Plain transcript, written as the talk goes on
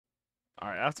All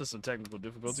right, after some technical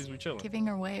difficulties, we chilling. Giving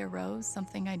away a rose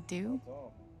something I'd do?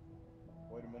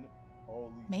 Wait a minute.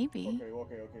 Holy. Maybe.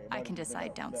 Okay. I can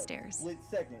decide downstairs. Split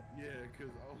second. Yeah,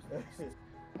 because I was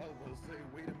gonna say,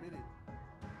 wait a minute.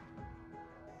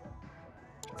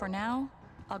 For now,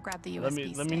 I'll grab the USB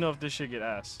Let stick. me know if this shit get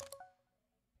ass.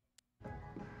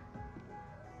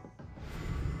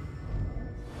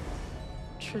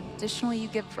 Traditionally, you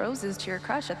give roses to your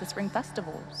crush at the spring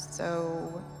festival,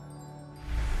 so...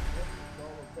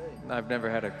 I've never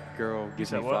had a girl give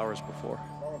me flowers before.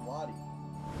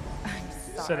 I'm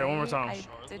sorry. Said it one more time.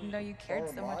 I didn't know you cared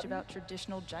so much about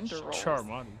traditional gender roles.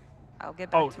 Charmati. I'll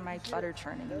get back to my butter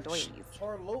churning and doilies.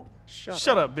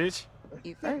 Shut up, bitch.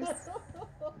 You first.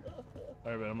 All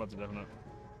right, man, I'm about to definitely.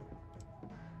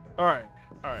 All right.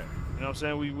 You know what I'm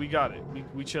saying? We got it.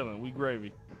 We chilling. We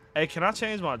gravy. Hey, can I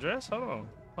change my dress? Hold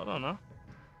on now.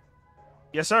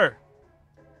 Yes, sir.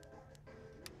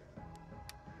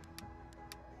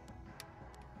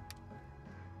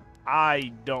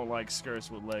 I don't like skirts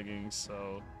with leggings,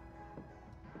 so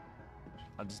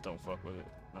I just don't fuck with it.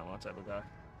 Not my type of guy.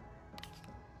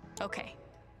 Okay,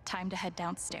 time to head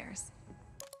downstairs.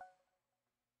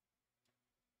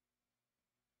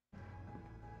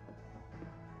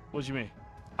 What you mean?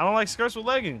 I don't like skirts with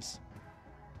leggings.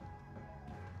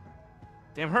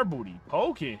 Damn, her booty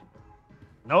poking.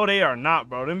 No, they are not,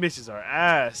 bro. Them bitches are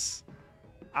ass.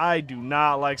 I do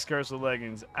not like skirts with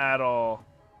leggings at all.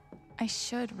 I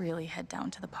should really head down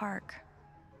to the park.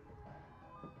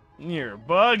 You're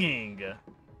bugging.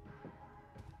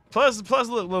 Plus,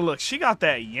 look. She got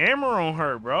that yammer on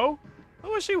her, bro.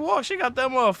 Look when she walks. She got that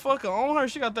motherfucker on her.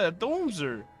 She got that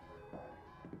doomser.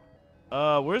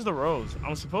 Where's the rose?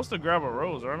 I'm supposed to grab a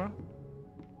rose, aren't I?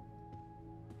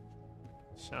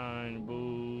 Shine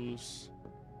boost.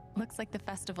 Looks like the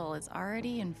festival is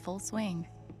already in full swing.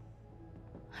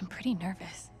 I'm pretty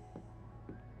nervous.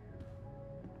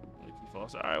 All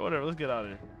right, whatever. Let's get out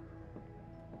of here.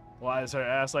 Why is her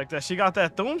ass like that? She got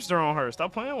that doomster on her.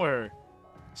 Stop playing with her.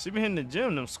 She been hitting the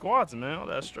gym, them squats, man. All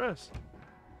that stress.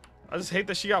 I just hate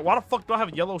that she got. Why the fuck do I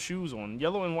have yellow shoes on?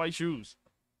 Yellow and white shoes.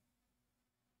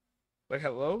 Like,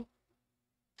 hello?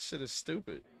 Shit is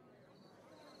stupid.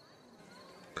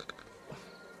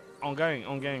 On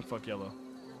gang, fuck yellow.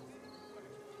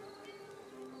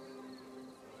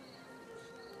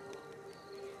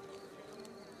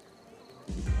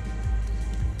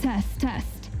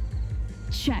 Test.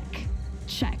 Check.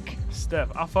 Steph,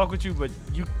 I fuck with you, but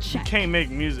you can't make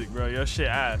music, bro. Your shit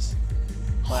ass.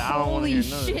 Like, I don't want to hear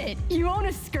none of it. Holy shit! You own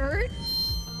a skirt?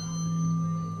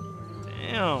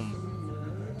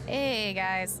 Damn. Hey,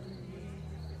 guys.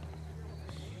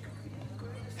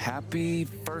 Happy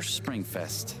first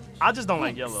Springfest. I just don't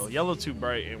like yellow. Yellow too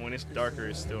bright, and when it's darker,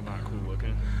 it's still not cool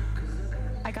looking.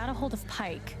 I got a hold of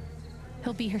Pike.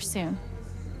 He'll be here soon.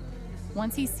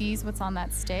 Once he sees what's on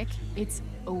that stick, it's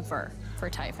over for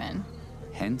Typhon.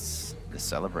 Hence the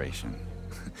celebration.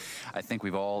 I think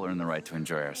we've all earned the right to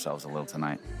enjoy ourselves a little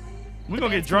tonight. We're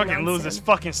gonna get drunk and lose this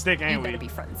fucking stick, ain't You we? better be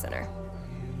front and center.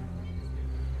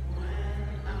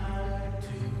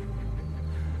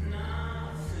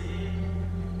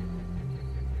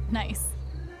 Nice.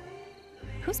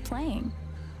 Who's playing?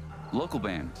 Local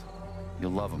band.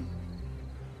 You'll love them.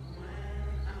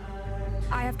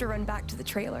 I have to run back to the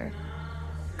trailer.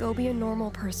 Go be a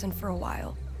normal person for a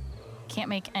while. Can't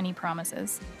make any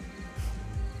promises.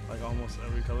 Like almost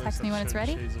every color. Text me when it's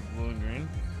ready. Shades of blue and green.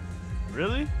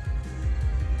 Really?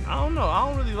 I don't know. I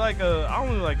don't really like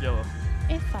yellow.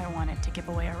 If I wanted to give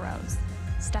away a rose,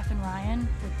 Steph and Ryan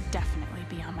would definitely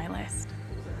be on my list.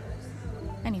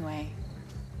 Anyway,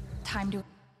 time to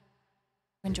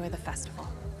enjoy the festival.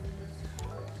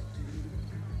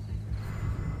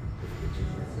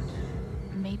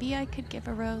 Maybe I could give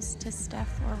a rose to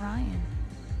Steph or Ryan.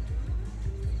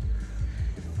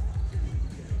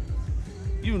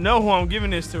 You know who I'm giving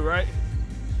this to, right?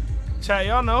 Chat,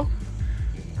 y'all know.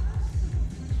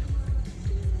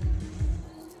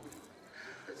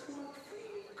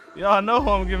 Y'all know who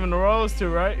I'm giving the rose to,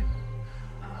 right?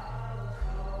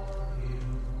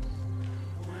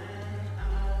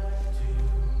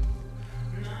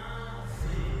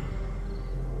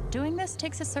 Doing this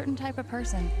takes a certain type of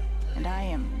person, and I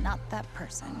am not that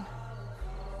person.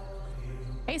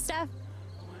 Hey, Steph.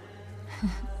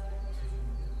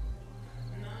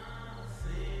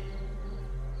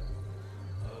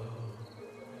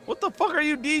 What the fuck are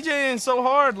you DJing so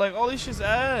hard? Like, all this shit's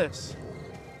ass.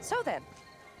 So then,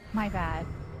 My bad.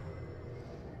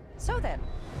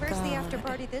 where's the after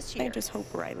party this year? I just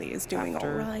hope Riley is doing all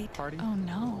right. Party? Oh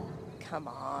no. Come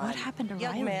on. What happened to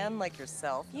Young Riley? man like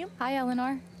yourself. You Hi,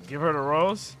 Eleanor. Give her the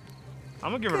rose.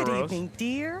 I'm gonna give her the rose. Good evening,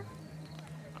 dear.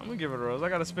 I'm gonna give it a rose. I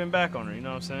gotta spin back on her, you know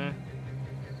what I'm saying?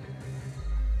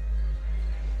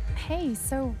 Hey,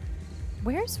 so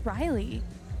where's Riley?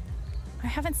 I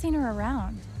haven't seen her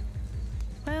around.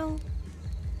 Well,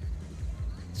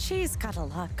 she's got a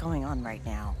lot going on right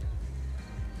now.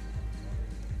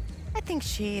 I think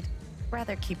she'd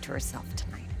rather keep to herself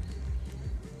tonight.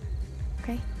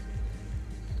 Okay.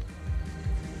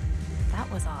 That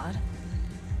was odd.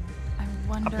 I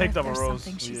wonder picked if up a there's rose,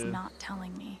 something she's yeah. not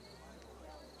telling me.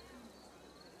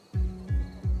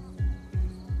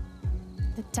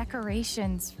 The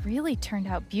decorations really turned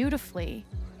out beautifully.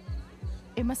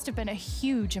 It must have been a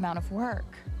huge amount of work.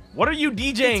 What are you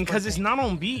DJing? Cause it's not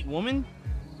on beat, woman.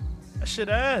 That shit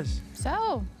ass.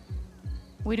 So,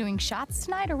 we doing shots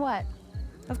tonight or what?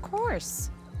 Of course.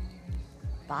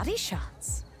 Body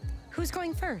shots. Who's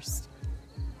going first?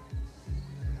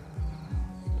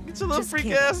 Get your little Just freak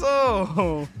kidding. ass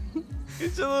on.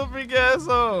 Get your little freak ass on.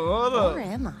 Hold up. Or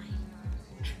am I?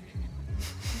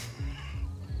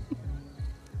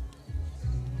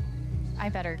 I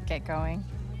better get going.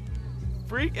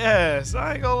 Freak ass.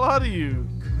 I ain't gonna lie to you.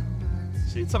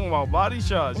 She talking about body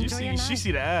shots. Enjoy your She night.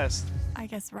 see the ass. I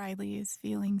guess Riley is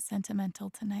feeling sentimental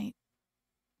tonight,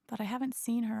 but I haven't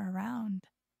seen her around.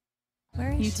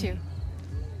 Where is she? You too.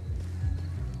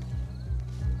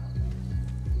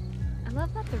 I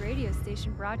love that the radio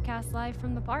station broadcasts live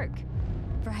from the park.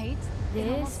 Right? It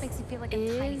almost makes you feel like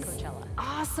a tiny Coachella.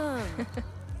 Awesome.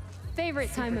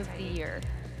 Favorite time of the year,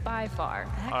 by far.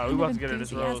 That All right, we kind about of to get her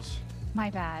this enthusiasm- rose. My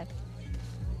bad.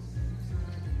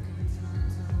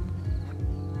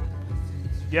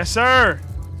 Yes, sir.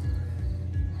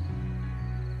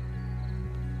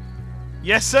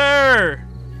 Yes, sir.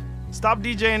 Stop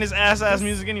DJing this ass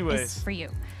music anyways. It's for you.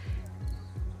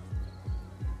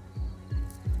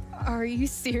 Are you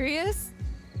serious?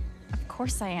 Of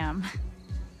course I am.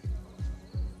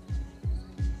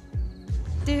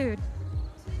 Dude,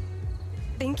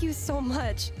 thank you so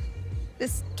much.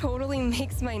 This totally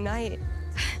makes my night.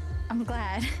 I'm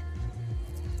glad.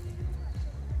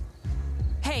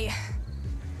 Hey,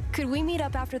 could we meet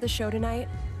up after the show tonight?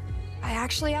 I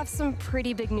actually have some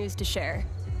pretty big news to share.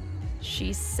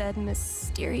 She said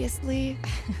mysteriously.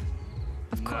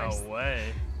 Of course. No way.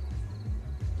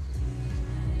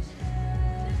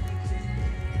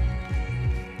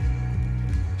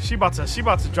 She about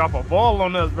to drop a ball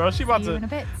on us, bro. She about See you to. in a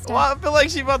bit, Well, I feel like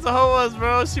she about to hoe us,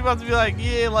 bro. She about to be like,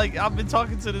 yeah, like I've been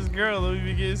talking to this girl and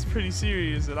we get pretty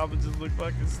serious, and I'ma just look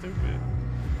fucking stupid.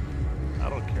 I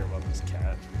don't care about this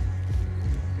cat.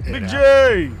 Big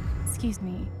J. Excuse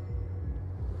me.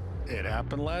 It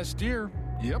happened last year.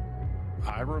 Yep.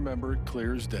 I remember it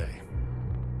clear as day.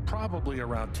 Probably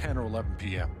around 10 or 11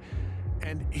 p.m.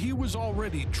 And he was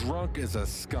already drunk as a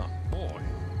skunk. Boy.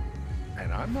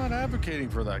 And I'm not advocating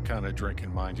for that kind of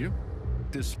drinking, mind you.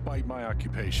 Despite my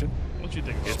occupation, What you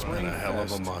think? it's about been that? a hell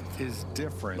of a month. Is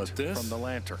different But this from the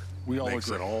lantern. We all makes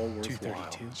agree. it all worthwhile.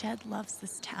 Jed loves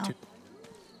this town.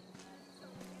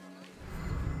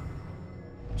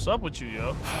 What's up with you,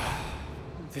 yo?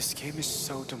 This game is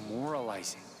so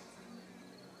demoralizing.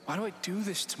 Why do I do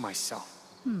this to myself?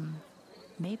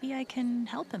 Maybe I can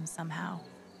help him somehow.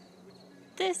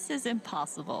 This is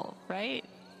impossible, right?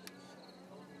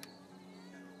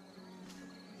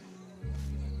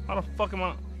 How the fuck am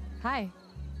I? Hi.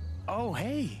 Oh,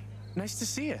 hey. Nice to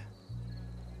see you.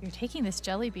 You're taking this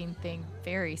jelly bean thing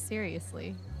very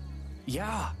seriously.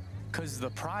 Yeah, because the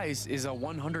prize is a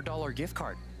 $100 gift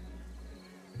card.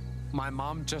 My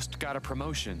mom just got a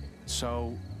promotion,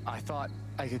 so I thought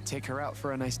I could take her out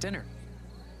for a nice dinner.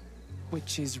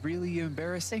 Which is really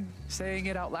embarrassing, saying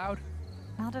it out loud.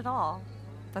 Not at all.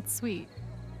 That's sweet.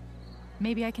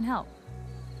 Maybe I can help.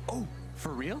 Oh, for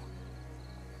real?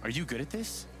 Are you good at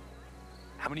this?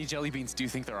 How many jelly beans do you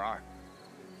think there are?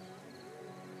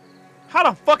 How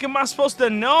the fuck am I supposed to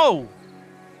know?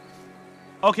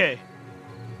 Okay.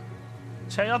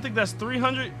 Chat, y'all think that's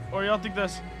 300 or y'all think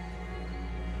that's?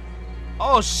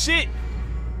 Oh shit.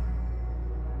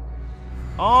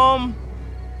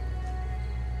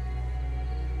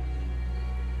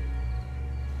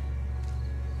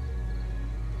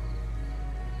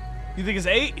 You think it's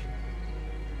 8?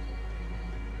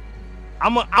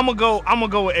 I'm gonna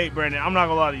go with 8, Brandon. I'm not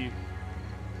gonna lie to you.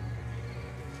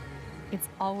 It's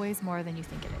always more than you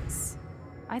think it is.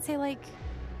 I'd say like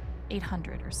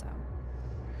 800 or so.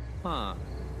 Huh.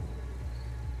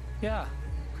 Yeah,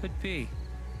 could be.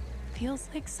 Feels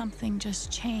like something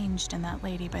just changed in that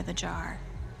lady by the jar.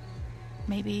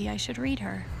 Maybe I should read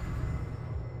her.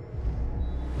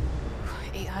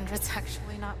 800's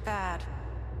actually not bad.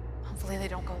 Hopefully they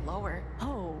don't go lower.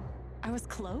 Oh, I was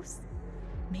close?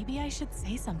 Maybe I should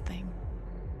say something.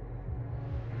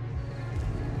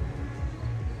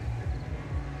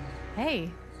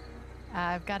 Hey,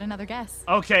 I've got another guess.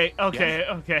 Okay.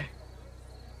 Yeah.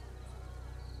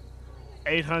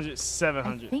 800, I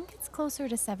 700. think it's closer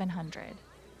to 700.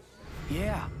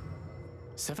 Yeah.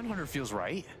 700 feels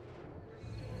right.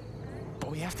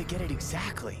 But we have to get it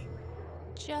exactly.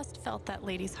 Just felt that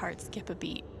lady's heart skip a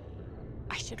beat.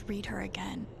 I should read her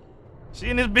again. She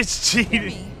and this bitch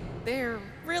cheated. Jimmy, they're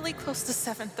really close to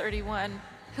 731.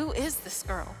 Who is this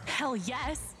girl? Hell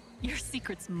yes. Your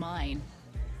secret's mine.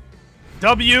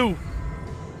 W.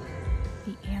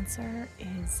 The answer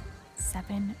is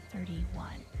 731.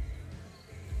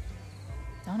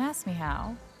 Don't ask me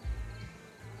how.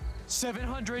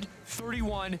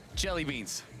 731 jelly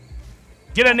beans.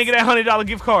 Get that nigga that $100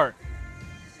 gift card.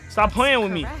 Stop playing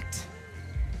with me. Correct.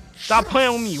 Stop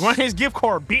playing with me. Run his gift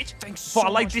card, bitch. Thanks Before so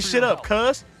I light much this for shit your up, help.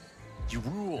 cuz. You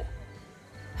rule.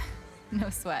 No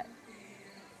sweat.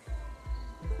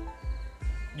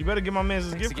 You better get my man's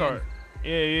his gift card.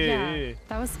 Yeah.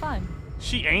 That was fun.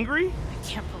 She angry? I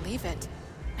can't believe it.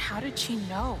 How did she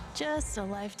know? Just a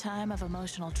lifetime of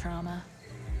emotional trauma.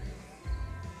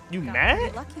 You Got mad?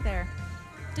 pretty lucky there,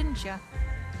 didn't ya?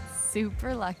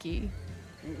 Super lucky.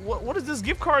 What is this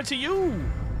gift card to you?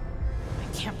 I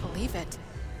can't believe it.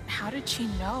 How did she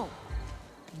know?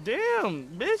 Damn,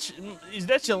 bitch. Is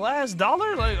that your last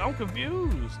dollar? Like, I'm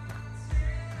confused.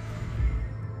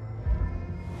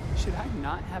 Should I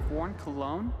not have worn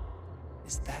cologne?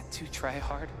 Is that too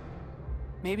try-hard?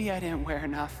 Maybe I didn't wear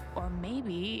enough. Or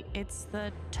maybe it's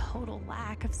the total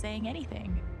lack of saying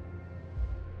anything.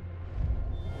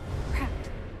 Crap.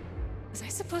 Was I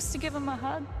supposed to give him a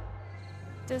hug?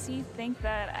 Does he think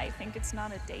that I think it's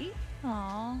not a date?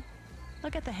 Aw.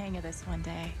 Look at the hang of this one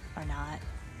day, or not.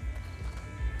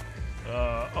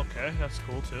 Okay, that's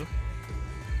cool too.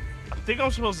 I think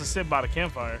I'm supposed to sit by the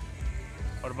campfire.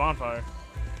 Or the bonfire.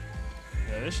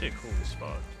 Yeah, this shit cool as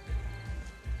fuck.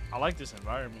 I like this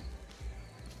environment.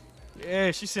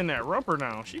 Yeah, she's in that rumper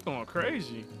now. She going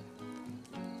crazy.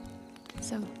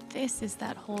 So this is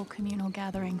that whole communal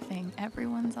gathering thing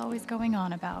everyone's always going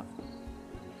on about.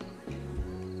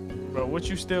 Bro, what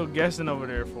you still guessing over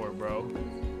there for, bro?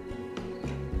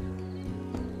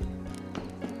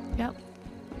 Yep.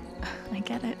 I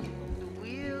get it. The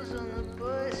wheels on the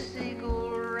bus, they go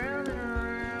around and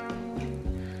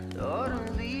around. The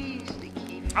autumn leaves, they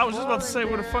keep I was just about to say,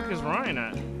 where the fuck falling is Ryan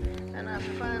at? And I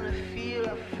finally feel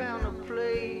I found a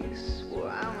place where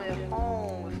I'm at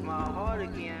home with my heart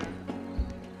again.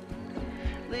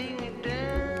 Lay me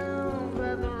down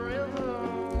by the river.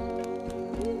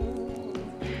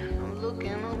 I'm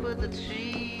looking up at the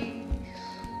trees.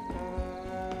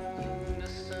 The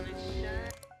sun is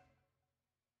shining.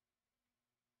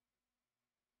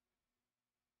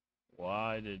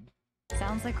 Why did...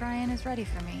 Sounds like Ryan is ready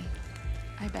for me.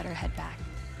 I better head back.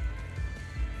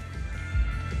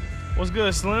 What's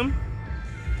good, Slim?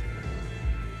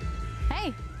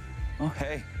 Hey. Oh,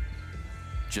 hey.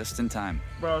 Just in time.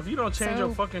 Bro, if you don't change your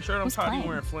So, fucking shirt, I'm who's tired of you playing?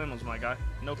 wearing flannels, my guy.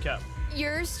 No cap.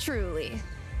 Yours truly.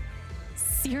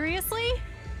 Seriously?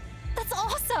 That's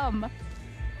awesome!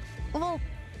 Well,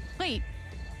 wait.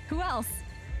 Who else?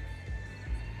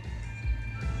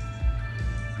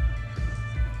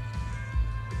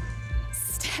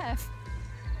 Steph.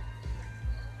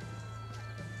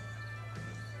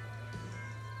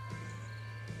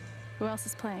 Who else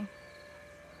is playing?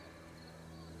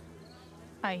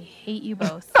 I hate you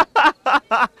both.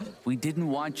 We didn't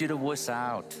want you to wuss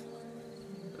out.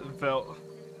 Felt.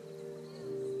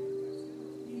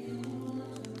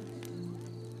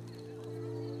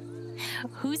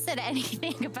 Who said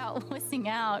anything about wussing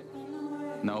out?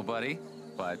 Nobody,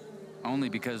 but only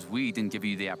because we didn't give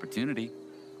you the opportunity.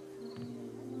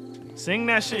 Sing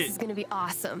that This shit. is gonna be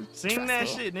awesome. Sing Trust that me.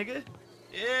 shit, nigga.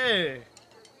 Yeah.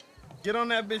 Get on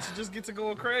that bitch and just get to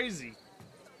going crazy.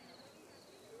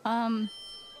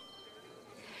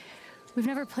 We've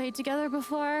never played together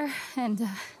before, and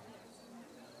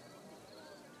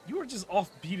You are just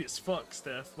offbeat as fuck,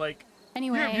 Steph. Like,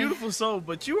 anyway. you're a beautiful soul,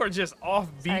 but you are just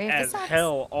offbeat Sorry if this as sucks.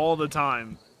 hell all the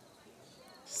time.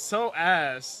 So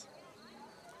ass.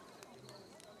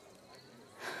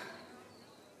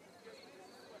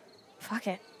 Fuck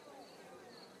it.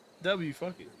 W,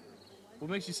 fuck it. What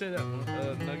makes you say that,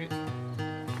 Nugget?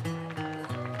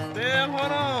 Damn,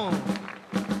 hold on.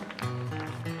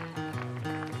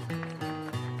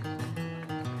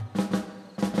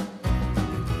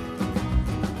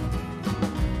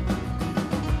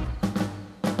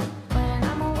 When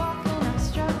I'm walking, I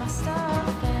strut my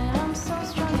stuff, and I'm so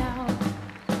strung out.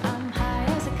 I'm high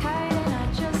as a kite, and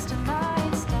I just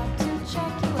might stop to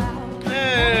check you out.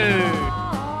 Hey.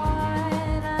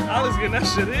 I was getting that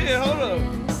shit in. Hold up.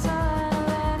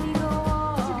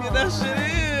 Let's get that shit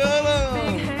in. Hold on.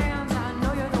 Big hands, I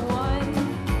know you're the one.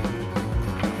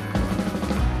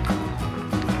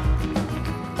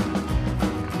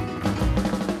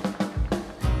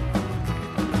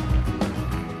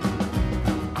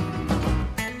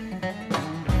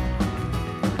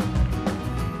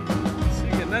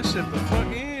 Singing that shit the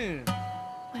fuck in.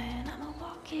 When I'm a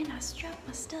walking, I strut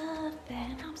my stuff,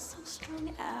 and I'm so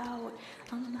strung out.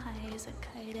 I'm high as a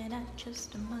kite, and I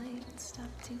just might stop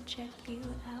to check you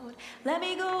out. Let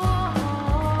me go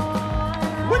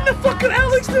on. When the fuck did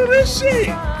Alex do this shit?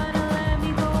 Let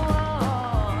me go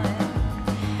on.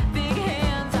 Big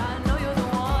hands, I know you're the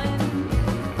one.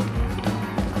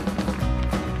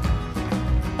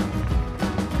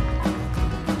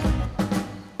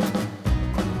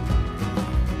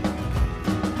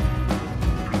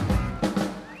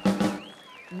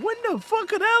 When the fuck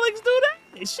could Alex do that?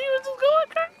 She was just going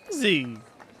crazy.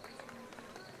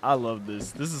 I love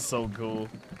this. This is so cool.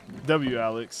 W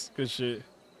Alex. Good shit.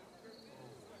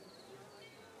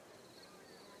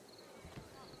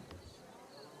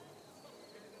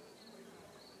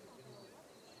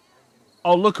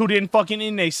 Oh, look who didn't fucking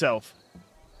in they self.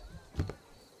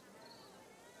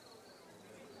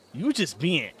 You just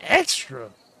being extra.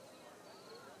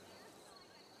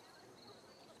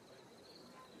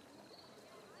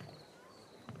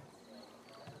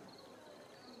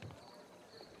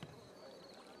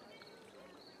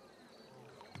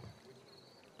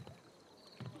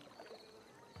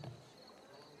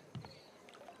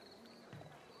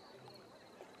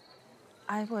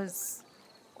 I was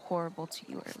horrible to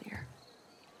you earlier.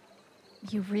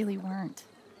 You really weren't.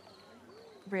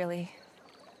 Really?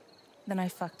 Then I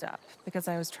fucked up because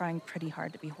I was trying pretty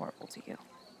hard to be horrible to you.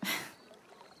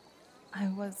 I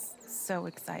was so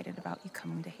excited about you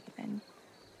coming to Haven.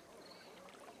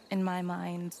 In my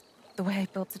mind, the way I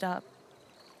built it up,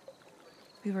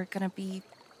 we were gonna be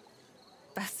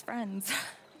best friends.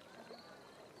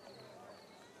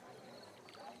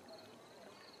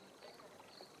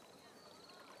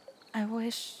 I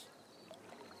wish...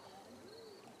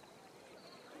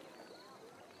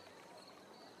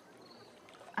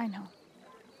 I know.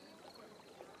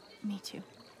 Me too.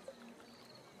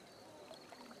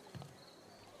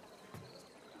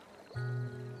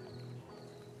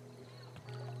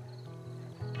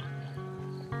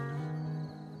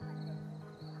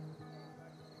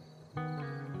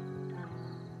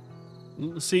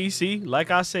 See,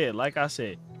 like I said,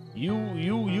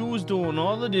 you was doing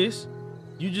all of this.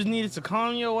 You just needed to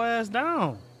calm your ass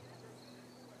down.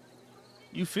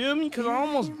 You feel me? Cause I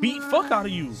almost beat fuck out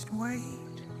of you.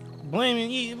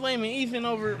 Blaming Ethan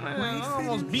over, man. I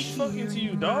almost beat fucking to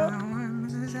you, dog.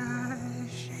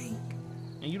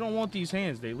 And you don't want these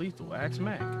hands, they lethal. Ask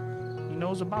Mac. He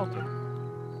knows about them.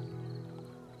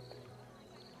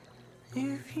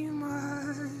 If you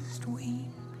must weep,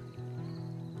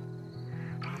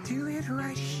 do it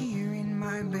right here in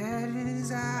my bed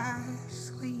as I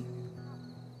sleep.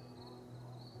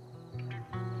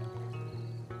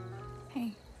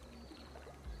 Hey.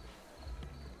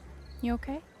 You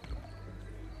okay?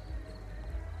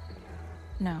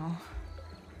 No.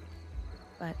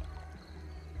 But...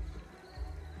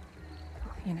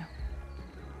 you know.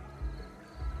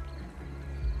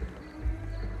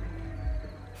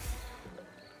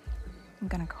 I'm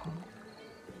gonna go home.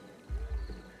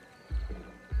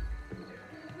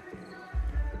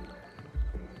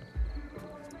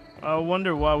 I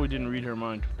wonder why we didn't read her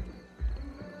mind.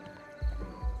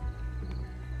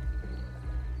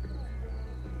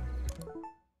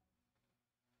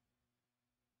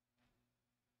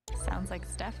 Sounds like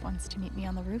Steph wants to meet me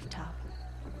on the rooftop.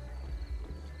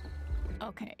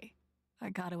 Okay, I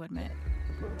gotta admit,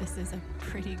 this is a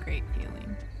pretty great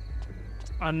feeling.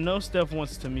 I know Steph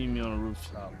wants to meet me on a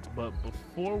rooftop, but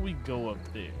before we go up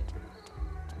there,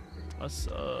 let's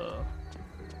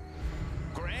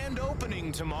Grand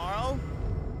opening tomorrow.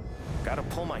 Gotta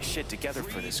pull my shit together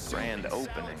for this grand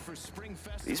opening.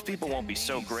 These people won't be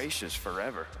so gracious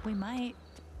forever. We might.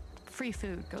 Free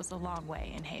food goes a long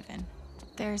way in Haven.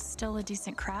 There's still a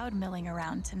decent crowd milling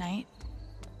around tonight.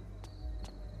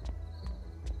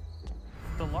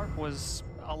 The LARP was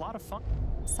a lot of fun.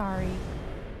 Sorry.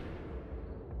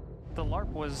 The LARP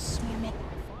was... Damn it.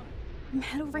 I'm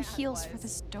head over heels for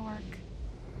this dork.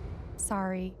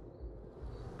 Sorry.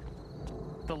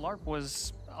 The LARP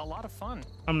was a lot of fun.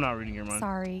 I'm not reading your mind.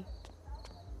 Sorry.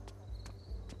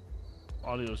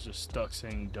 Audio's just stuck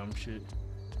saying dumb shit.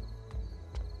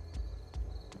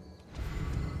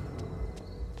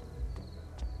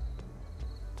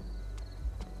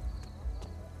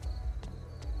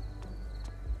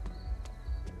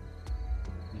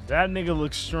 That nigga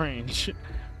looks strange.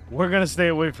 We're gonna stay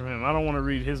away from him. I don't want to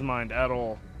read his mind at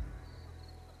all.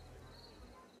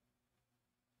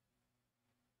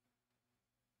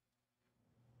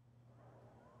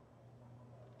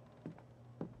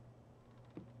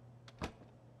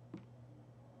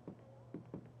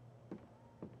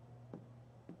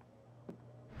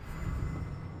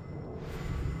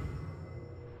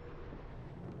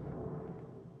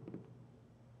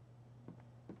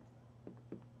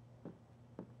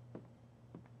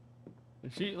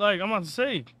 She, like, I'm about to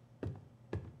say.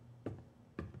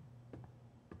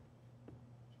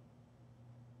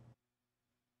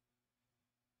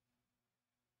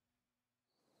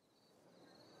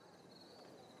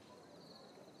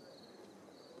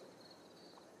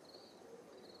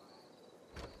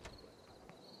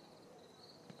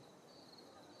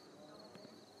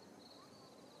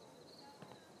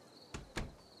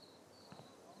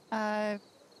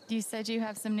 You said you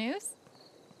have some news?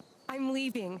 I'm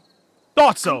leaving.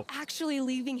 Thought so. I'm actually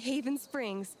leaving Haven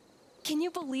Springs. Can you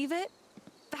believe it?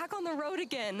 Back on the road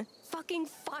again. Fucking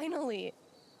finally.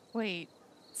 Wait,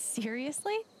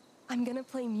 seriously? I'm gonna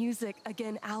play music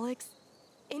again, Alex.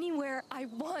 Anywhere I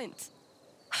want.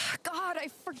 God, I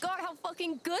forgot how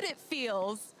fucking good it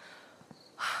feels.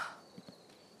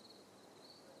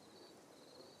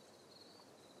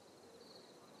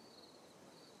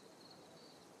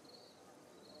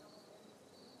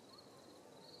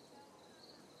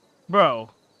 Bro,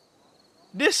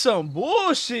 this some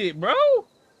bullshit, bro.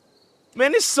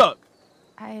 Man, this suck.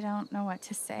 I don't know what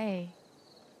to say.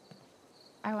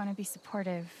 I want to be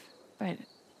supportive, but...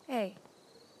 Hey,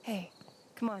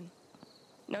 come on.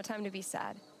 No time to be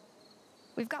sad.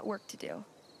 We've got work to do.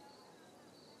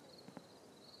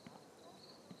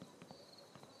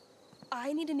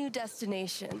 I need a new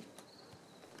destination.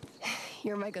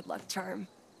 You're my good luck charm.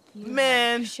 You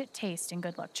have shit taste in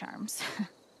good luck charms.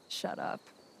 Shut up.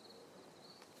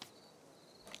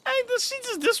 She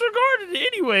just disregarded it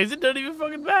anyways. It doesn't even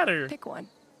fucking matter. Pick one.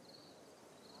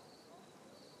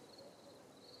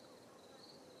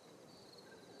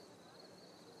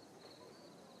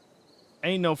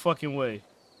 Ain't no fucking way.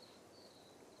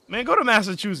 Man, go to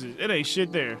Massachusetts. It ain't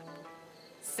shit there.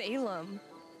 Salem.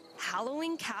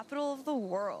 Halloween capital of the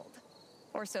world.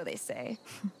 Or so they say.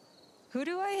 Who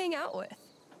do I hang out with?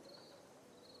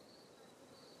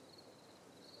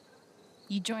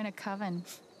 You join a coven.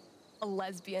 A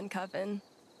lesbian coven.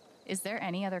 Is there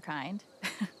any other kind?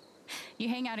 You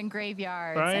hang out in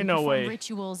graveyards Bro, ain't and no perform way.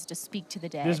 rituals to speak to the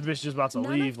dead. This bitch just about to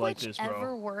None leave of like which this, bro.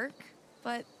 ever work,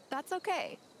 but that's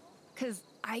okay. Cause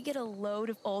I get a load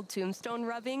of old tombstone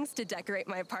rubbings to decorate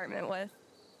my apartment with.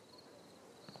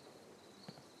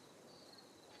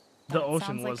 The ocean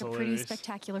Sounds was like a hilarious. pretty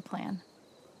spectacular plan.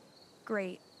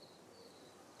 Great.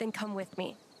 Then come with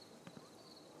me.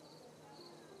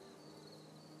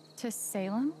 To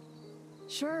Salem?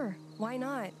 Sure, why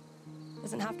not?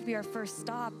 Doesn't have to be our first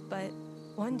stop, but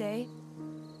one day.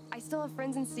 I still have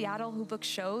friends in Seattle who book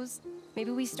shows.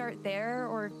 Maybe we start there,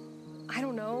 or I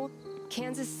don't know,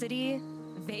 Kansas City,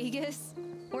 Vegas,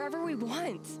 wherever we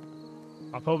want.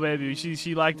 My poor baby,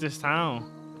 she liked this town.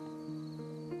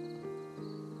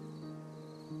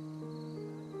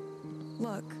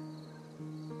 Look,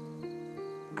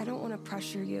 I don't want to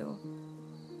pressure you,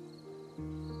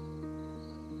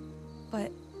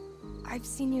 but I've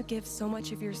seen you give so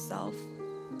much of yourself.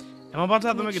 Am I about to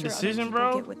have to make a sure other decision, people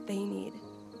bro? Get what they need.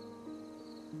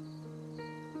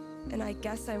 And I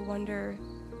guess I wonder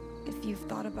if you've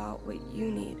thought about what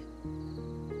you need.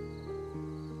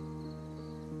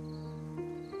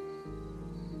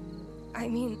 I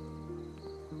mean,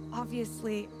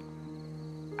 obviously,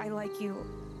 I like you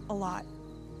a lot,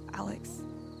 Alex.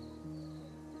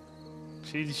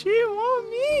 She want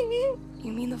me.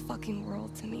 You mean the fucking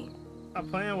world to me. I'm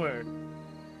playing with her.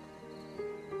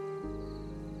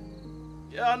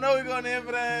 Y'all know we're going in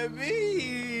for that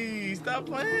B. Stop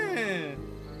playing.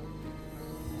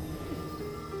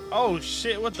 Oh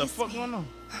shit, what the fuck going on?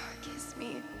 Kiss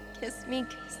me, kiss me,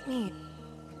 kiss me.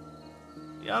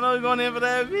 Y'all know we're going in for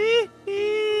that B.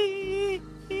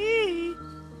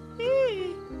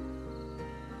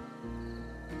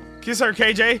 Kiss her,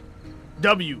 KJ.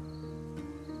 W.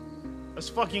 Let's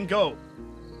fucking go.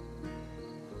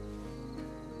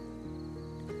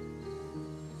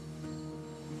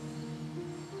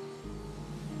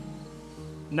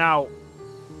 Now,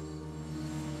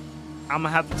 I'm gonna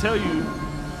have to tell you,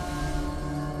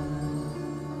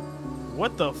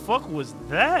 what the fuck was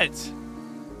that?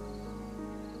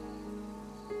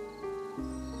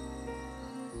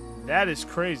 That is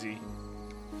crazy.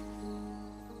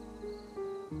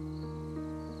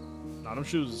 Nah, them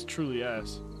shoes is truly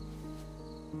ass.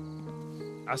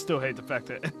 I still hate the fact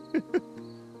that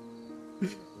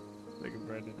Nigga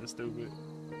Brandon is stupid.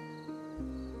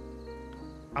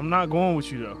 I'm not going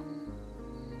with you though.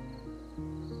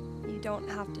 You don't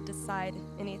have to decide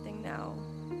anything now,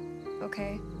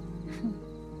 okay?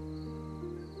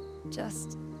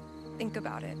 Just think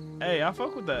about it. Hey, I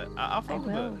fuck with that. I fuck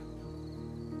with will. that.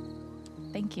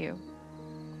 Thank you.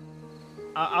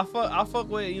 I fuck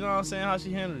with, you know what I'm saying, how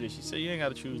she handled it. She said you ain't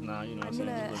gotta choose now, you know what I'm I'm saying?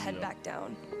 gonna Just let me head go. back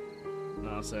down. You know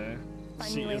what I'm saying?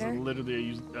 Find She me is later.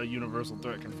 literally a universal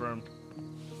threat confirmed.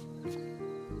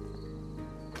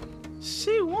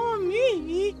 She want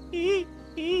me.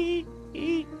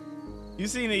 You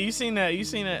seen it, you seen that, you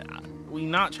seen it. We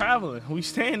not traveling. We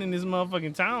staying in this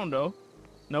motherfucking town though.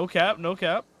 No cap, no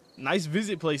cap. Nice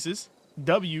visit places.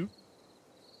 W.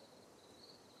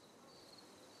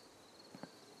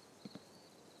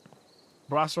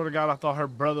 Bro, I swear to God, I thought her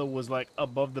brother was like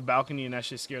above the balcony and that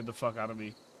shit scared the fuck out of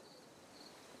me.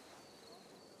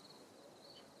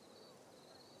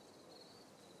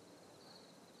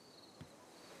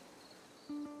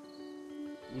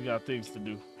 We got things to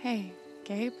do. Hey,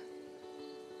 Gabe.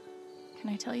 Can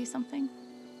I tell you something?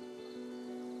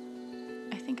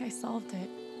 I think I solved it.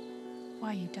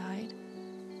 Why you died.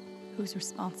 Who's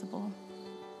responsible.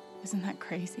 Isn't that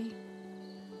crazy?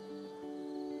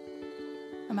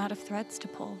 I'm out of threads to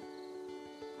pull,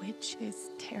 which is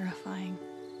terrifying.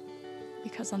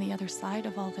 Because on the other side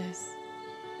of all this,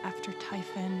 after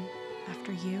Typhon,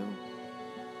 after you,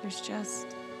 there's just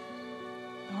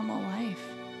normal life.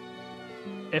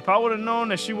 If I would have known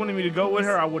that she wanted me to go with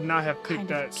her, I would not have picked Kind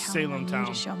of that counting Salem on you town.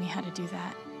 to show me how to do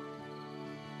that.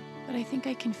 But I think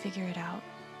I can figure it out.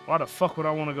 Why the fuck would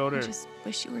I want to go I there? just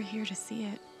wish you were here to see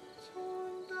it.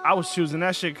 I was choosing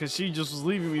that shit because she just was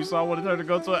leaving me, so I wanted her to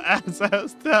go to an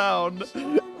ass town.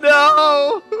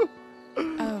 No!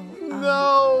 Oh,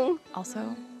 no!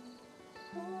 Also,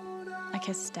 I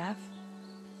kissed Steph,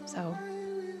 so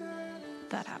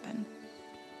that happened.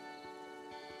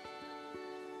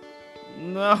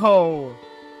 No!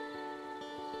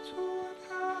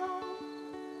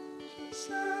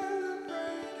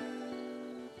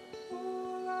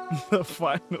 The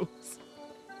finals.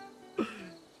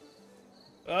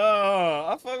 Oh,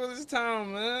 I fuck with this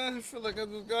town, man. I feel like I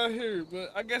just got here,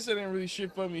 but I guess it ain't really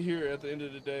shit for me here at the end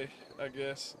of the day, I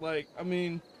guess. Like, I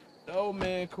mean, the old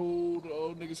man cool, the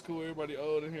old niggas cool, everybody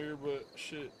old in here, but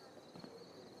shit.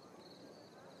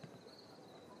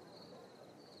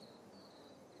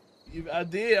 I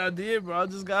did, bro. I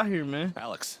just got here, man.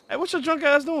 Alex, Hey, what your drunk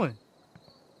ass doing?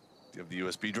 do you have the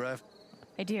USB drive?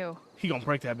 I do. He gonna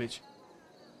break that bitch.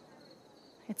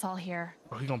 It's all here.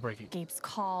 Bro, he gonna break it. Gabe's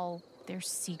call, their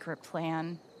secret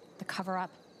plan, the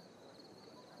cover-up.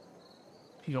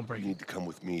 He gonna break You need to come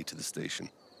with me to the station.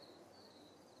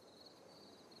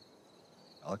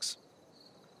 Alex,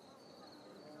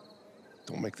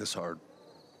 don't make this hard.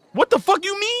 What the fuck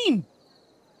you mean?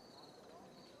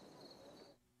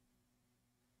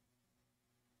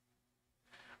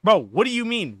 Bro, what do you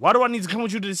mean? Why do I need to come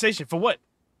with you to the station? For what?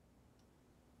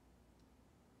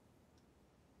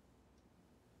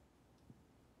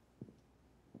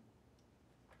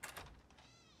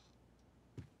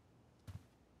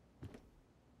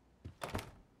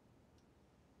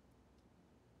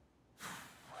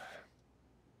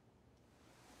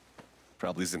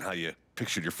 Probably isn't how you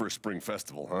pictured your first spring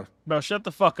festival, huh? Bro, shut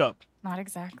the fuck up. Not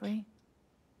exactly.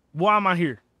 Why am I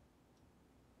here?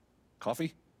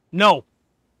 Coffee? No.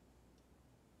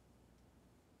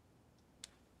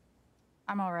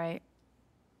 I'm all right.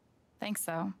 Thanks,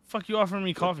 though. Fuck you offering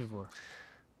me coffee for?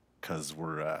 Because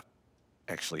we're,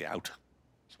 actually out.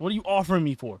 So what are you offering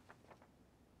me for?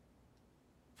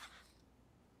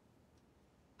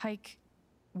 Pike,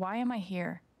 why am I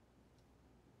here?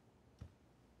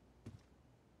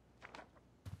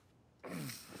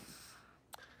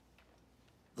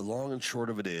 The long and short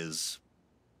of it is,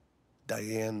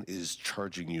 Diane is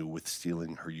charging you with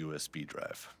stealing her USB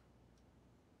drive.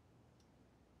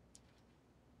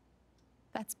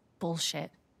 That's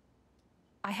bullshit.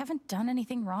 I haven't done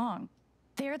anything wrong.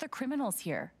 They're the criminals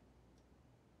here.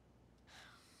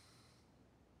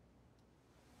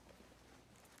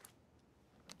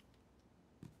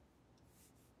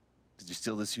 Did you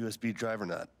steal this USB drive or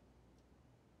not?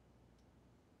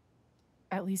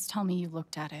 At least tell me you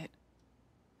looked at it.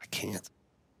 I can't.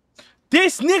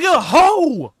 This nigga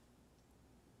hoe!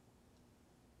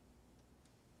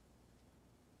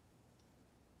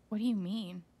 What do you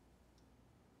mean?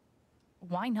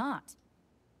 Why not?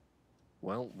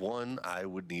 Well, one, I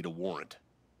would need a warrant.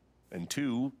 And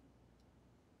two,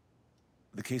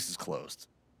 the case is closed.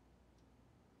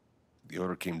 The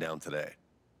order came down today.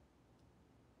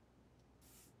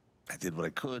 I did what I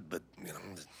could, but, you know,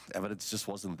 the evidence just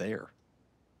wasn't there.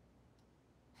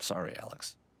 Sorry,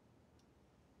 Alex.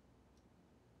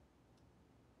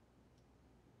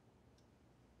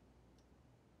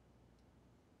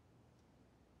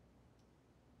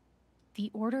 The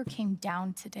order came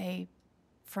down today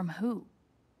from who?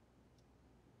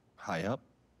 High up.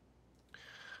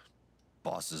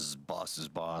 Boss's boss's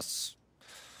boss.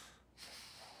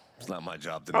 It's not my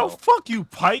job to know. Oh, fuck you,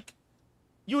 Pike.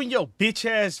 You and your bitch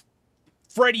ass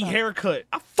Freddy haircut.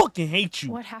 I fucking hate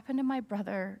you. What happened to my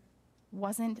brother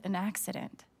wasn't an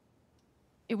accident.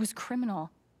 It was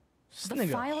criminal. This The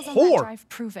nigga files on whore. that drive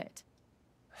prove it.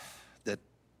 That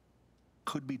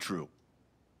could be true.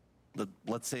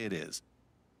 Let's say it is.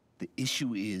 The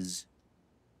issue is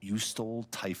you stole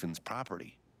Typhon's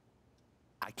property.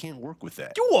 I can't work with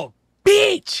that. You a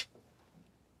bitch.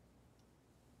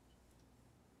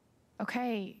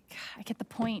 Okay, I get the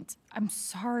point. I'm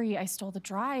sorry I stole the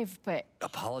drive, but...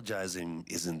 Apologizing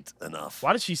isn't enough.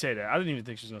 Why did she say that? I didn't even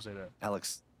think she was gonna say that.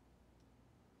 Alex,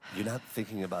 you're not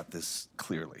thinking about this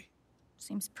clearly.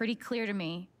 Seems pretty clear to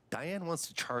me. Diane wants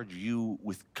to charge you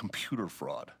with computer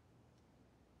fraud.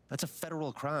 That's a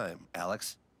federal crime,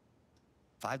 Alex.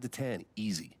 5 to 10,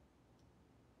 easy.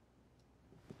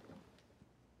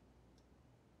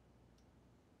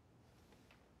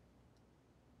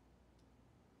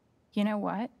 You know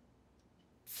what?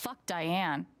 Fuck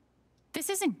Diane. This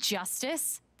isn't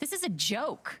justice. This is a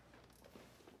joke.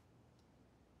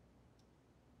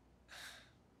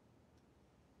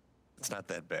 It's not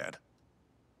that bad.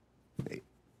 Hey,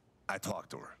 I talked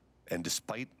to her, and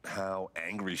despite how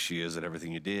angry she is at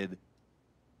everything you did,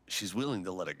 she's willing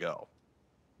to let it go.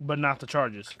 But not the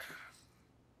charges.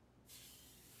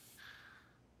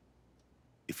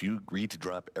 If you agree to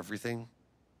drop everything,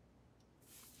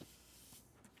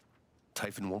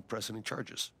 Typhon won't press any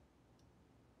charges.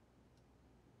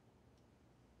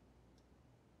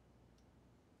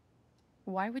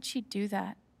 Why would she do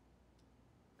that?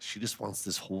 She just wants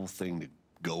this whole thing to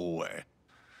go away.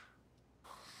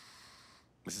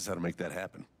 This is how to make that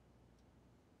happen.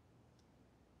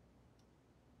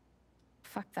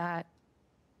 Fuck that.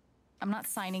 I'm not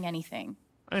signing anything.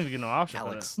 I didn't get no option.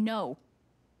 Alex. No.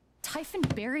 Typhon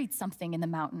buried something in the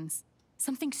mountains.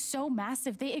 Something so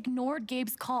massive, they ignored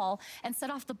Gabe's call and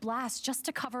set off the blast just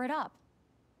to cover it up.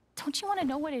 Don't you want to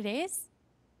know what it is?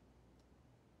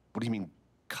 What do you mean,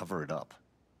 cover it up?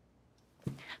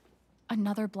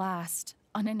 Another blast,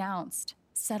 unannounced,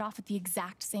 set off at the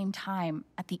exact same time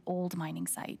at the old mining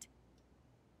site.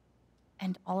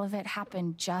 And all of it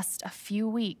happened just a few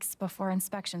weeks before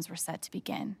inspections were set to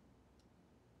begin.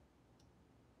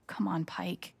 Come on,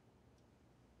 Pike.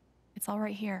 It's all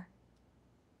right here.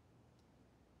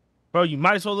 Bro, you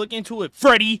might as well look into it,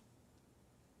 Freddy.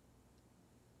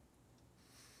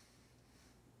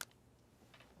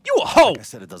 You a hoe. Like I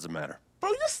said, it doesn't matter.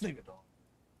 Bro, this nigga though.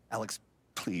 Alex,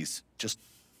 please, just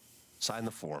sign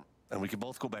the form, and we can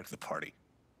both go back to the party.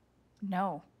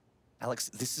 No. Alex,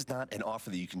 this is not an offer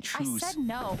that you can choose. I said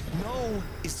no. No,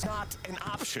 it's not an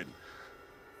option.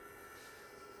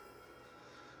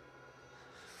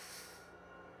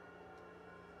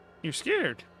 You're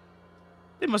scared.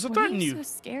 They must have What are threatened you you.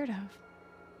 so scared of?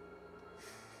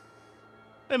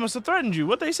 They must have threatened you.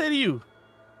 What'd they say to you?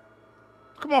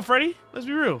 Come on, Freddy. Let's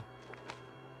be real.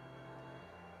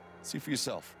 See for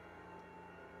yourself.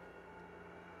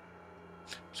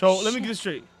 So let me get this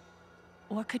straight.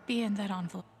 What could be in that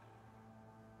envelope?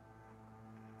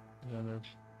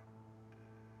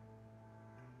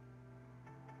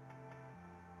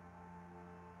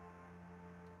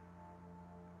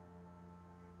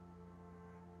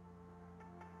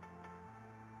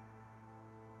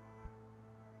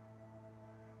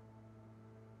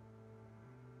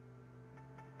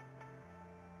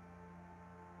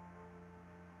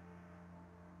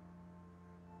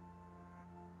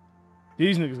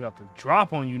 These niggas got the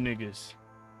drop on you niggas.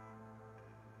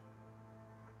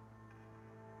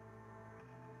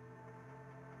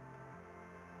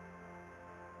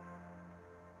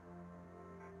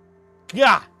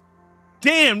 God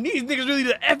damn, these niggas really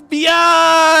the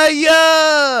FBI.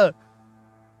 Yeah.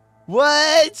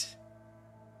 What?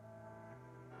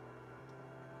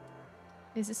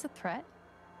 Is this a threat?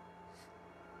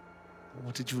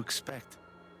 What did you expect?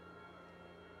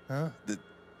 Huh? The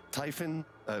Typhon,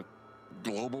 a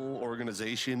global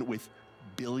organization with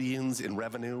billions in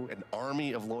revenue, an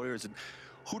army of lawyers, and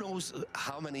who knows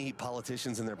how many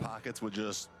politicians in their pockets would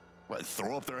just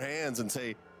throw up their hands and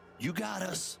say, "You got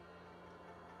us."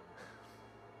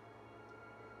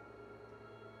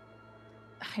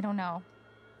 I don't know.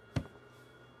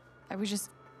 I was just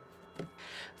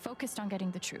focused on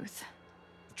getting the truth.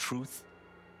 The truth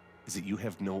is that you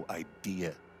have no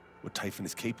idea what Typhon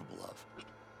is capable of.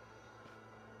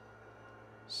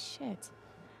 Shit.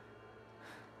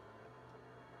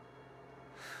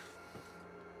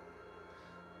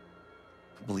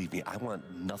 Believe me, I want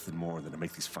nothing more than to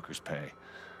make these fuckers pay.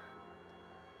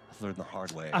 I've learned the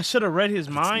hard way. I should have read his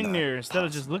It's mind not there instead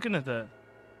of just possible. looking at that.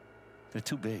 They're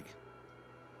too big.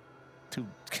 Too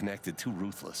connected, too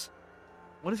ruthless.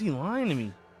 What is he lying to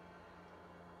me?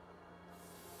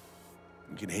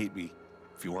 You can hate me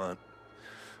if you want.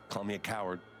 Call me a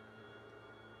coward.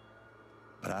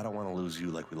 But I don't want to lose you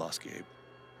like we lost Gabe.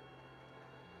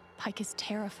 Pike is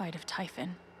terrified of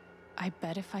Typhon. I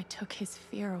bet if I took his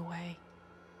fear away.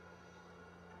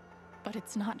 But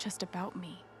it's not just about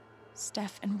me.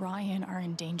 Steph and Ryan are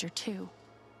in danger too.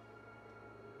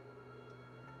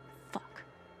 Fuck.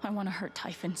 I want to hurt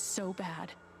Typhon so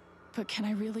bad. But can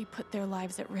I really put their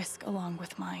lives at risk along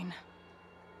with mine?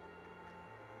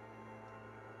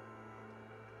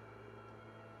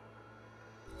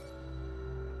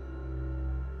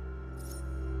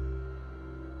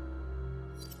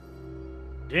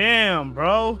 Damn,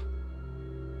 bro.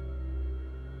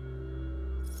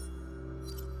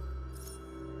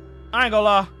 I ain't gonna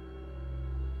lie.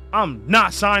 I'm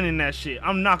not signing that shit.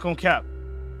 I'm not gonna cap.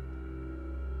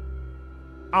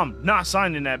 I'm not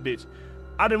signing that bitch.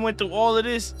 I done went through all of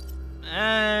this,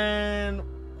 and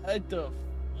what the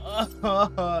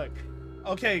fuck?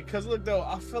 Okay, cause look though,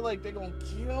 I feel like they're gonna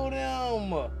kill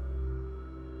them.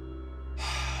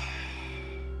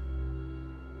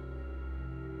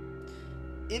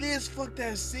 It is fuck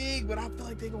that sig, but I feel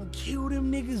like they gonna kill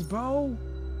them niggas, bro.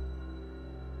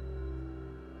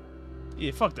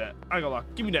 Yeah, fuck that. I ain't gonna lie.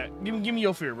 Give me that. Give me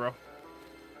your fear, bro.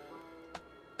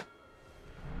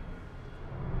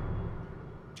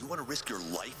 Do you want to risk your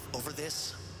life over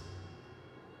this?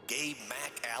 Gabe,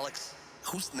 Mac, Alex,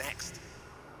 who's next?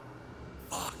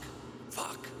 Fuck.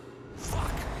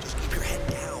 Just keep your head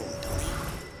down, dummy.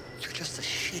 You're just a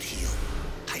shitheel.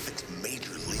 Typhon's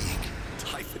major league.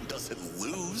 Typhon doesn't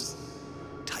lose.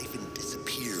 Typhon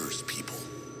disappears people.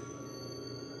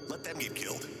 Let them get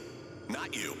killed,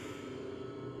 not you.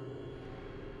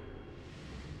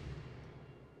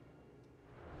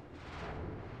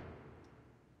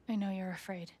 I know you're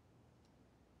afraid.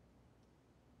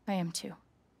 I am too.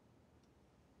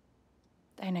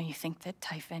 I know you think that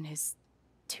Typhon is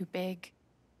too big,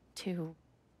 too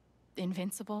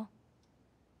invincible.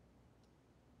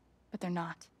 But they're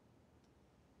not.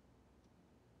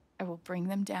 I will bring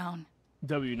them down.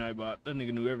 W Nightbot. That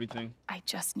nigga knew everything. I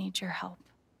just need your help.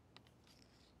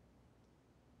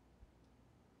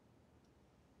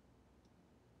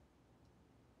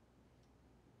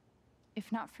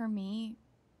 If not for me,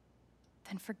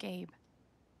 then for Gabe.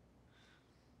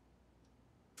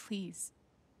 Please.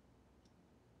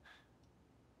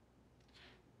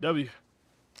 W.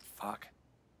 Fuck.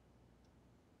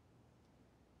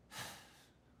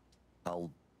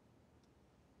 I'll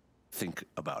think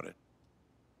about it.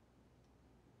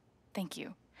 Thank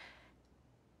you.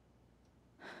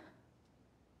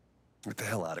 Get the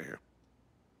hell out of here.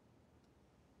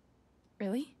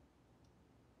 Really?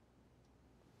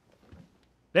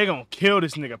 They gonna kill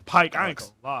this nigga Pike. I ain't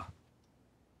gonna lie.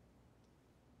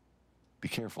 Be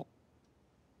careful.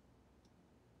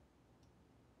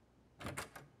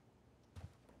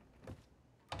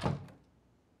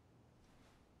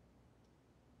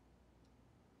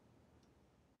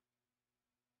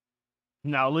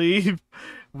 Now leave.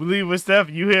 Leave with Steph.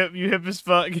 You hip as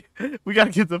fuck. We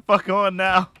gotta get the fuck on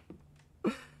now.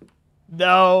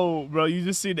 No, bro. You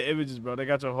just see the images, bro. They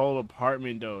got your whole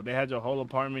apartment, though. They had your whole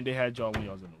apartment. They had y'all when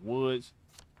y'all was in the woods.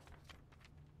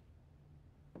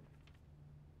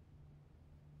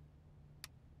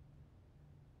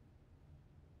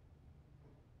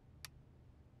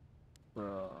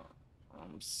 Bro,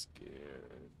 I'm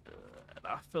scared. And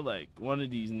I feel like one of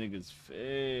these niggas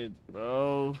fed,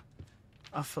 bro.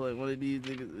 I feel like one of these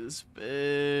niggas is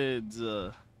fed.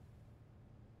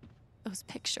 Those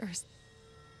pictures.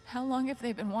 How long have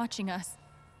they been watching us?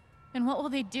 And what will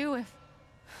they do if...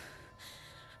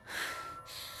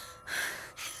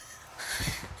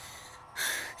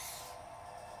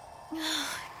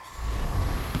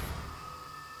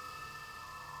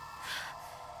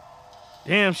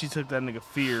 Damn, she took that nigga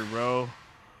fear, bro.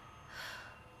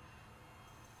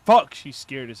 Fuck, she's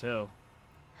scared as hell.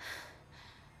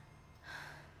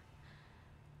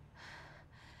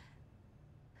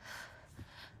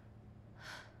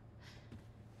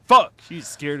 Fuck, she's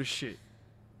scared as shit.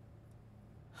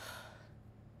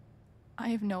 I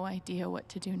have no idea what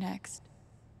to do next.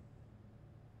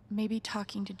 Maybe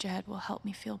talking to Jed will help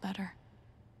me feel better.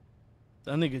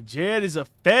 That nigga Jed is a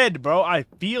fed, bro. I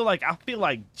feel like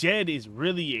Jed is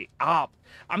really a op.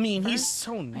 I mean, he's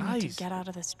so I need nice. to get out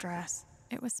of this dress.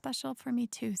 It was special for me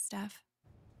too, Steph.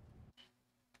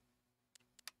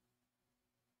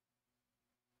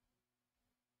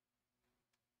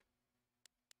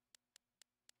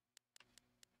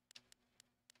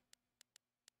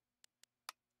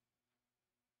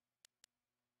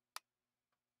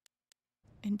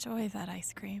 Enjoy that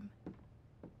ice cream.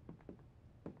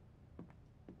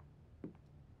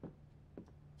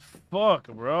 Fuck,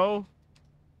 bro.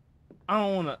 I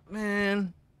don't wanna,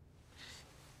 man.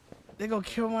 They gonna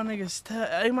kill my nigga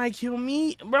Steph. They might kill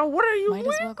me, bro. What are you Might as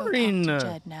well go talk wearing? to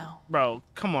Jed now. Bro,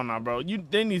 come on now, bro.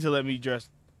 They need to let me dress.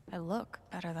 I look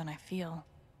better than I feel.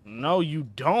 No, you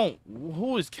don't.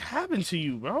 Who is capping to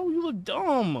you, bro? You look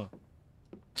dumb.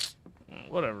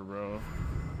 Whatever, bro.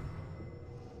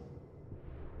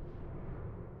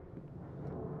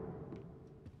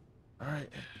 All right.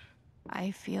 I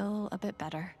feel a bit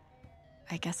better.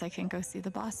 I guess I can go see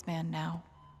the boss man now.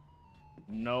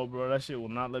 No, bro, that shit will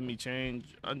not let me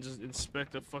change. I just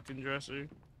inspect the fucking dresser.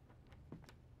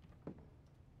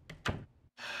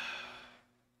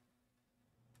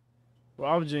 Bro,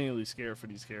 I'm genuinely scared for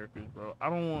these characters, bro. I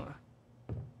don't want...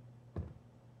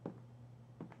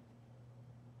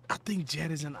 I think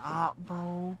Jed is an op,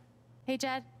 bro. Hey,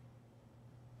 Jed.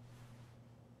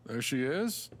 There she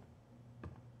is.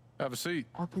 Have a seat.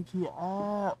 I think he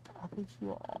op.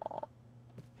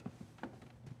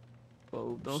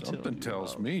 Oh, don't Something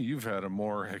tells me you've had a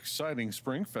more exciting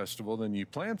spring festival than you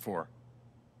planned for.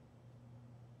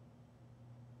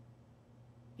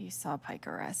 You saw Pike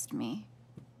arrest me.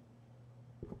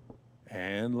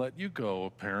 And let you go,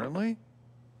 apparently.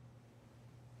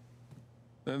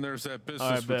 Then there's that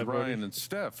business bet, with Ryan buddy. and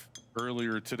Steph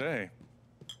earlier today.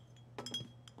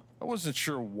 I wasn't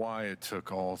sure why it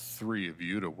took all three of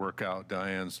you to work out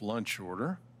Diane's lunch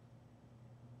order.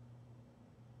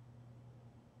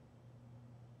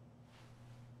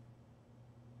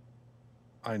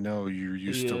 I know you're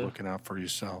used to looking out for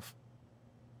yourself.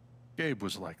 Gabe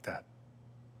was like that.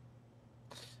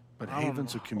 But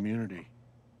Haven's a community.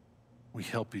 We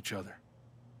help each other.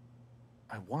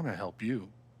 I want to help you.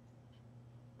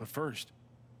 But first,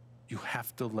 you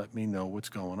have to let me know what's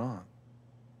going on.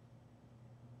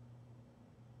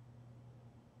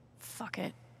 Fuck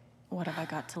it. What have I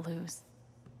got to lose?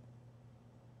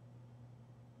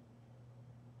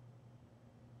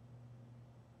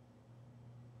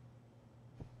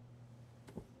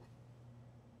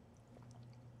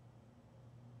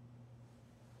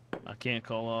 I can't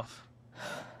call off.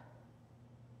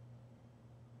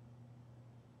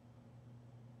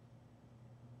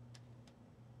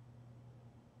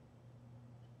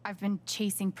 I've been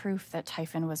chasing proof that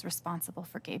Typhon was responsible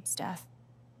for Gabe's death.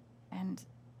 And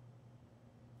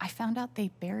I found out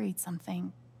they buried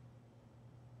something.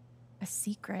 A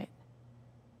secret.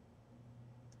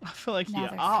 I feel like Now you're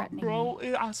they're op, threatening bro.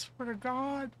 me. I swear to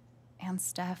God. And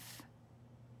Steph.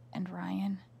 And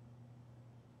Ryan.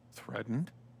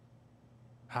 Threatened?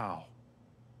 How?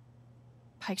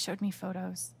 Pike showed me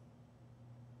photos.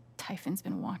 Typhon's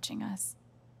been watching us.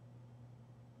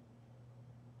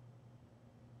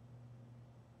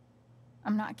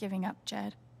 I'm not giving up,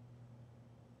 Jed.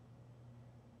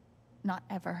 Not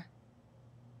ever.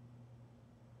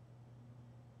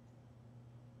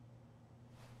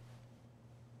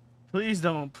 Please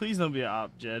don't be an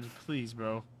op, Jed. Please,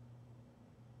 bro.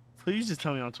 Please just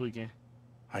tell me I'm tweaking.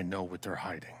 I know what they're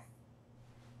hiding.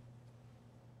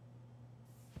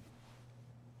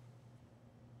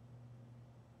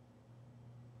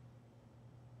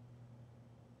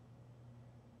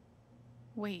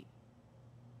 Wait.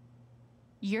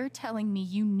 You're telling me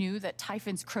you knew that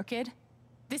Typhon's crooked?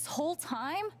 This whole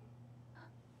time?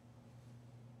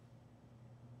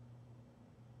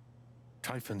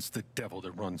 Typhon's the devil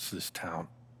that runs this town.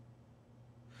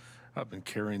 I've been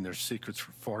carrying their secrets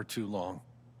for far too long.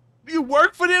 You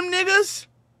work for them niggas?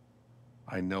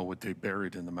 I know what they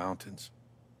buried in the mountains.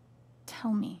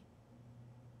 Tell me.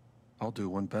 I'll do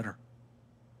one better.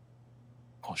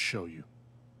 I'll show you.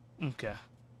 Okay.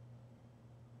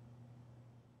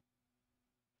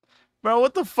 Bro,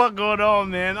 what the fuck going on,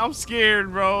 man? I'm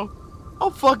scared, bro.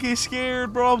 I'm fucking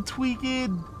scared, bro. I'm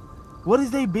tweaking. What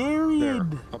is they buried?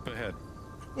 There, up ahead.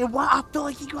 And why? I feel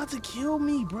like he about to kill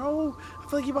me, bro. I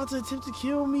feel like he about to attempt to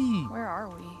kill me. Where are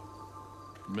we?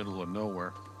 Middle of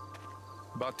nowhere.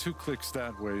 About 2 clicks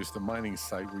that way is the mining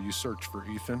site where you search for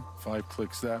Ethan. 5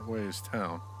 clicks that way is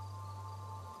town.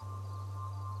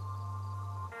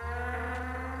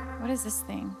 What is this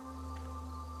thing?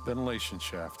 Ventilation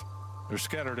shaft. They're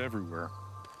scattered everywhere.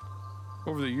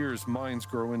 Over the years, mines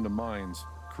grow into mines,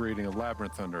 creating a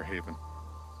labyrinth under Haven.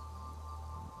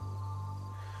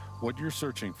 What you're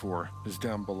searching for is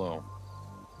down below.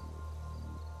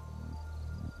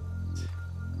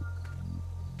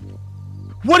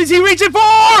 What is he reaching for?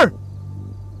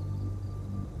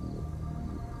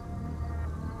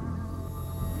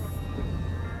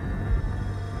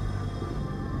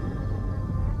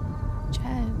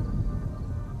 Jed,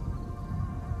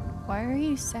 why are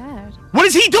you sad? What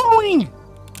is he doing?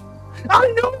 I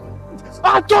know.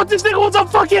 I thought this nigga was a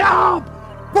fucking op.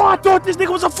 Bro, I thought this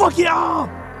nigga was a fucking op.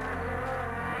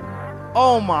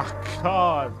 Oh my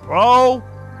god, bro.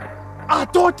 I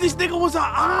thought this nigga was an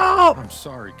op. I'm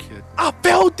sorry, kid. I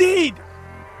felt it.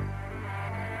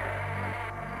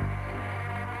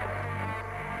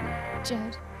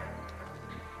 Jed,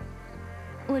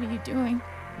 what are you doing?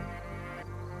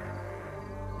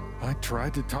 I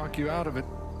tried to talk you out of it,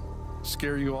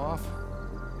 scare you off.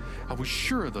 I was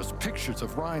sure those pictures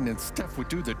of Ryan and Steph would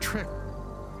do the trick.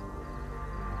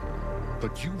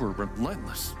 But you were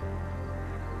relentless.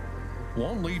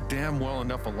 Won't leave damn well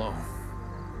enough alone.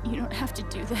 You don't have to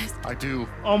do this. I do.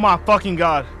 Oh my fucking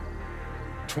god.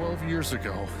 12 years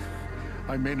ago,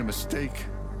 I made a mistake.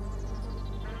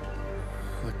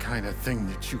 The kind of thing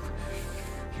that you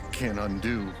can't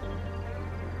undo.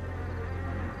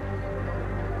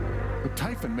 But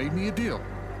Typhon made me a deal.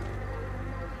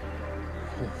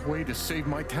 A way to save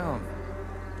my town.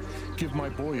 Give my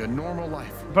boy a normal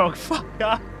life. Bro, fuck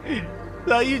God.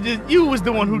 No, you was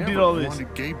the one who did all this. I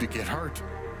wanted Gabe to get hurt.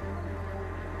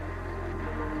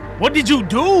 What did you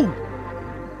do?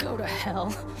 Go to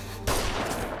hell.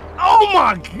 Oh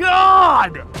my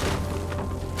god!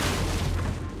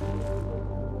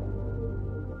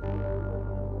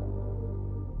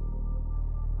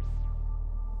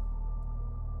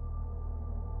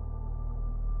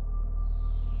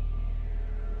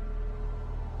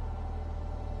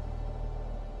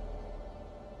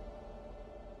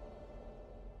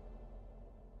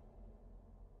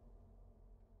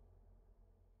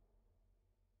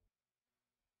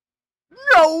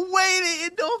 No way they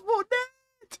endorsed for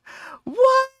that!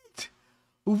 What?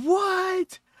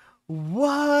 What?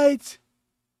 What?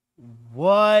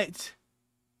 What?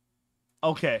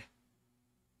 Okay.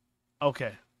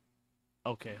 Okay.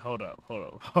 Okay, hold up.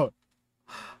 I'm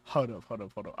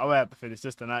gonna have to finish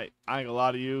this tonight. I ain't gonna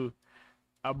lie to you.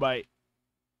 I might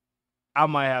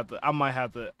have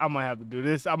to do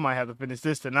this. I might have to finish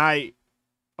this tonight.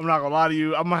 I'm not gonna lie to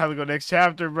you. I might have to go next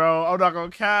chapter, bro. I'm not gonna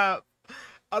cap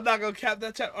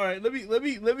that chapter. All right, let me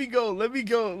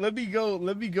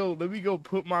go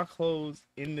put my clothes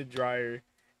in the dryer,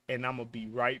 and I'm gonna be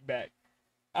right back.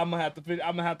 I'm gonna have to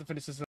finish this.